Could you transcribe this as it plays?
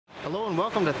Hello and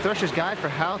welcome to Thresher's Guide for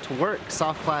how to work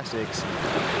soft plastics.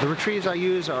 The retrieves I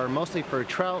use are mostly for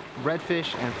trout,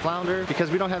 redfish, and flounder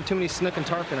because we don't have too many snook and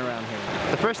tarpon around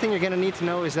here. The first thing you're going to need to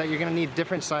know is that you're going to need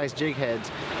different sized jig heads.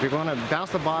 If you're going to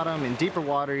bounce the bottom in deeper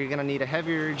water, you're going to need a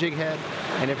heavier jig head.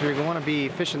 And if you're going to be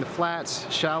fishing the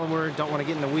flats, shallower, don't want to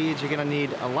get in the weeds, you're going to need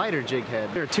a lighter jig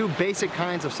head. There are two basic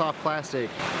kinds of soft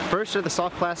plastic. First are the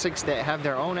soft plastics that have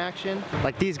their own action.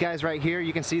 Like these guys right here,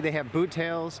 you can see they have boot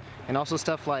tails and also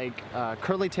stuff like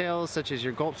curly tails such as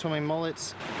your gulp swimming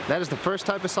mullets. That is the first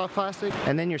type of soft plastic.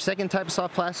 And then your second type of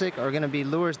soft plastic are going to be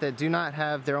lures that do not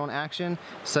have their own action,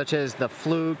 such as the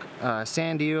fluke,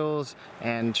 sand eels,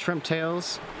 and shrimp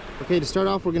tails. Okay, to start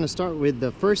off, we're going to start with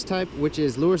the first type, which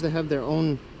is lures that have their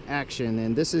own action.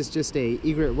 And this is just a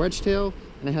egret wedge tail,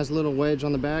 and it has a little wedge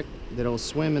on the back that'll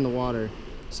swim in the water.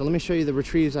 So let me show you the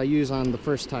retrieves I use on the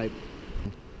first type.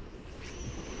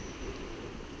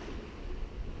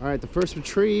 Alright, the first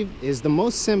retrieve is the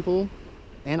most simple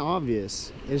and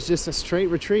obvious. It's just a straight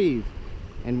retrieve.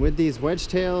 And with these wedge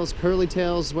tails, curly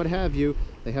tails, what have you,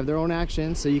 they have their own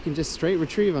action, so you can just straight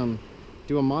retrieve them.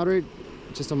 Do a moderate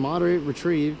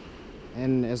retrieve,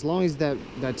 and as long as that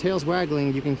tail's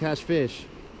waggling, you can catch fish.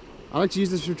 I like to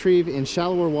use this retrieve in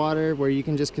shallower water where you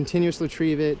can just continuously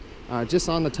retrieve it just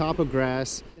on the top of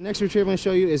grass. The next retrieve I'm going to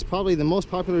show you is probably the most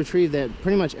popular retrieve that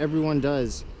pretty much everyone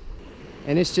does.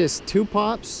 And it's just 2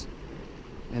 pops,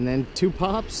 and then 2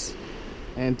 pops,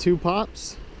 and 2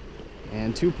 pops,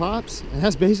 and 2 pops, and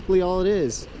that's basically all it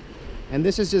is. And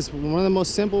this is just one of the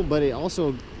most simple, but it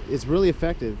also is really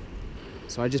effective.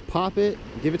 So I just pop it,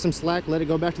 give it some slack, let it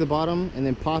go back to the bottom, and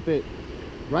then pop it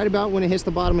right about when it hits the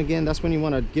bottom again. That's when you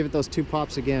want to give it those 2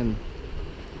 pops again.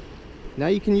 Now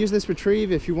you can use this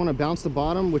retrieve if you want to bounce the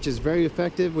bottom, which is very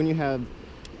effective when you have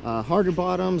harder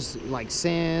bottoms like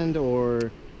sand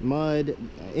or mud,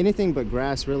 anything but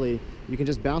grass really. You can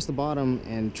just bounce the bottom,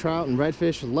 and trout and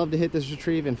redfish love to hit this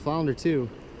retrieve, and flounder too.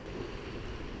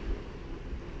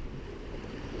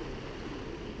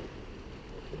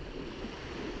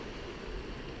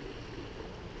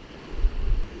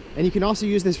 And you can also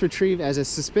use this retrieve as a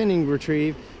suspending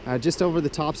retrieve just over the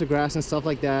tops of grass and stuff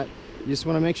like that. You just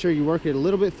want to make sure you work it a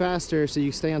little bit faster so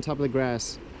you stay on top of the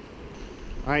grass.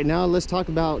 Alright, now let's talk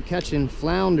about catching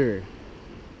flounder.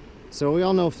 So we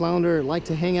all know flounder like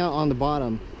to hang out on the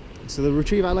bottom. So the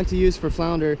retrieve I like to use for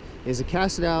flounder is to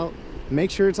cast it out,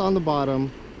 make sure it's on the bottom,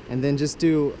 and then just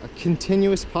do a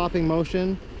continuous popping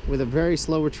motion with a very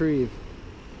slow retrieve.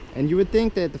 And you would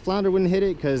think that the flounder wouldn't hit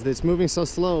it because it's moving so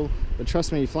slow, but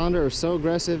trust me, flounder are so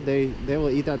aggressive, they will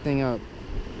eat that thing up.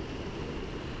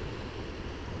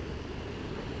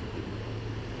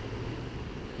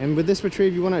 And with this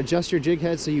retrieve, you want to adjust your jig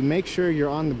head so you make sure you're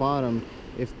on the bottom.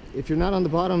 If you're not on the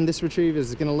bottom, this retrieve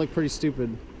is going to look pretty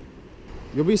stupid.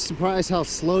 You'll be surprised how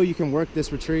slow you can work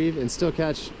this retrieve and still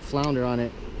catch flounder on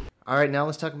it. Alright, now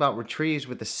let's talk about retrieves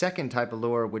with the second type of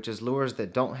lure, which is lures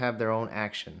that don't have their own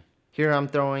action. Here I'm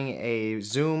throwing a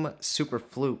Zoom Super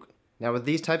Fluke. Now with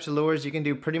these types of lures, you can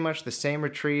do pretty much the same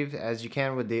retrieve as you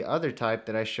can with the other type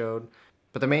that I showed.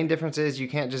 But the main difference is you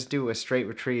can't just do a straight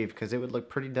retrieve because it would look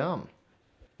pretty dumb.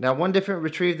 Now one different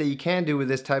retrieve that you can do with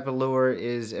this type of lure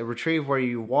is a retrieve where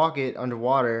you walk it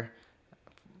underwater,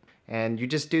 and you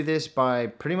just do this by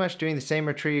pretty much doing the same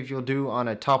retrieve you'll do on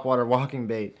a topwater walking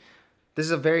bait. This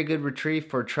is a very good retrieve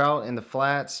for trout in the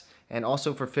flats and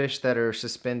also for fish that are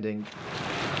suspending.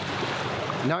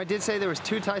 Now I did say there was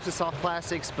 2 types of soft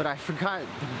plastics, but I forgot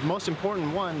the most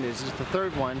important one is the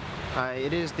third one.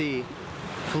 It is the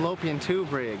fallopian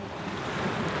tube rig.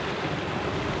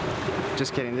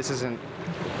 Just kidding, this isn't.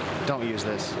 Don't use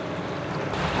this.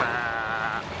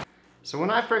 So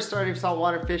when I first started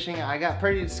saltwater fishing, I got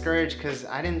pretty discouraged because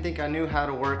I didn't think I knew how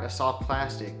to work a soft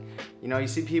plastic. You know, you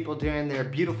see people doing their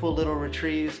beautiful little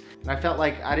retrieves, and I felt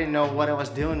like I didn't know what I was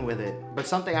doing with it. But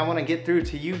something I want to get through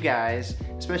to you guys,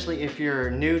 especially if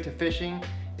you're new to fishing,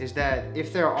 is that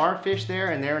if there are fish there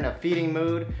and they're in a feeding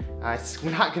mood, it's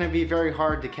not going to be very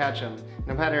hard to catch them,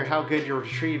 no matter how good your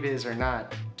retrieve is or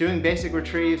not. Doing basic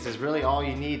retrieves is really all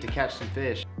you need to catch some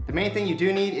fish. The main thing you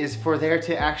do need is for there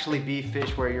to actually be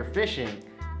fish where you're fishing.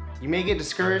 You may get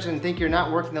discouraged and think you're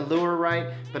not working the lure right,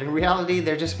 but in reality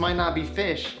there just might not be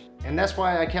fish. And that's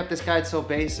why I kept this guide so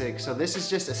basic. So this is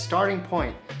just a starting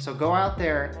point. So go out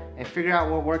there and figure out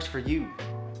what works for you.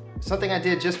 Something I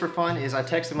did just for fun is I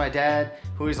texted my dad,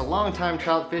 who is a longtime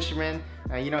trout fisherman.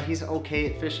 You know, he's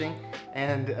okay at fishing.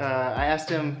 And I asked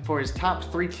him for his top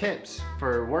 3 tips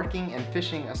for working and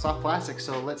fishing a soft plastic.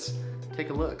 So let's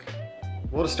take a look.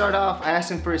 Well, to start off, I asked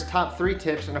him for his top 3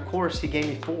 tips, and of course he gave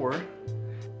me 4.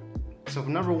 So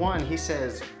number 1, he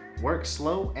says, work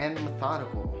slow and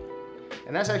methodical.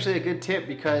 And that's actually a good tip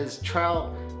because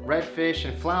trout, redfish,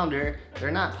 and flounder,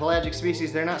 they're not pelagic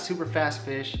species, they're not super fast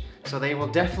fish, so they will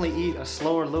definitely eat a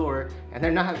slower lure, and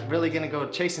they're not really gonna go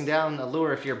chasing down a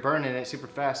lure if you're burning it super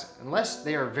fast, unless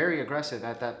they are very aggressive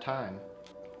at that time.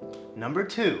 Number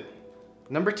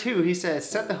two, he says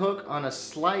set the hook on a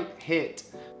slight hit.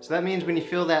 So that means when you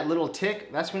feel that little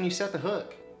tick, that's when you set the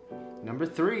hook. Number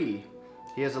three,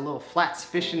 he has a little flats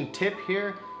fishing tip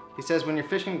here. He says when you're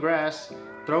fishing grass,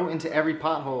 throw into every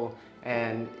pothole.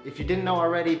 And if you didn't know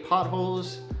already,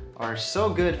 potholes are so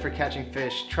good for catching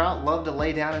fish. Trout love to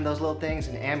lay down in those little things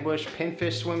and ambush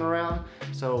pinfish swim around.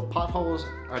 So potholes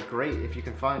are great if you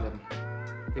can find them.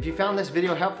 If you found this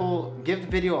video helpful, give the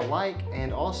video a like,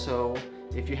 and also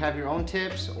if you have your own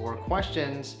tips or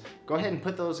questions, go ahead and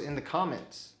put those in the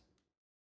comments.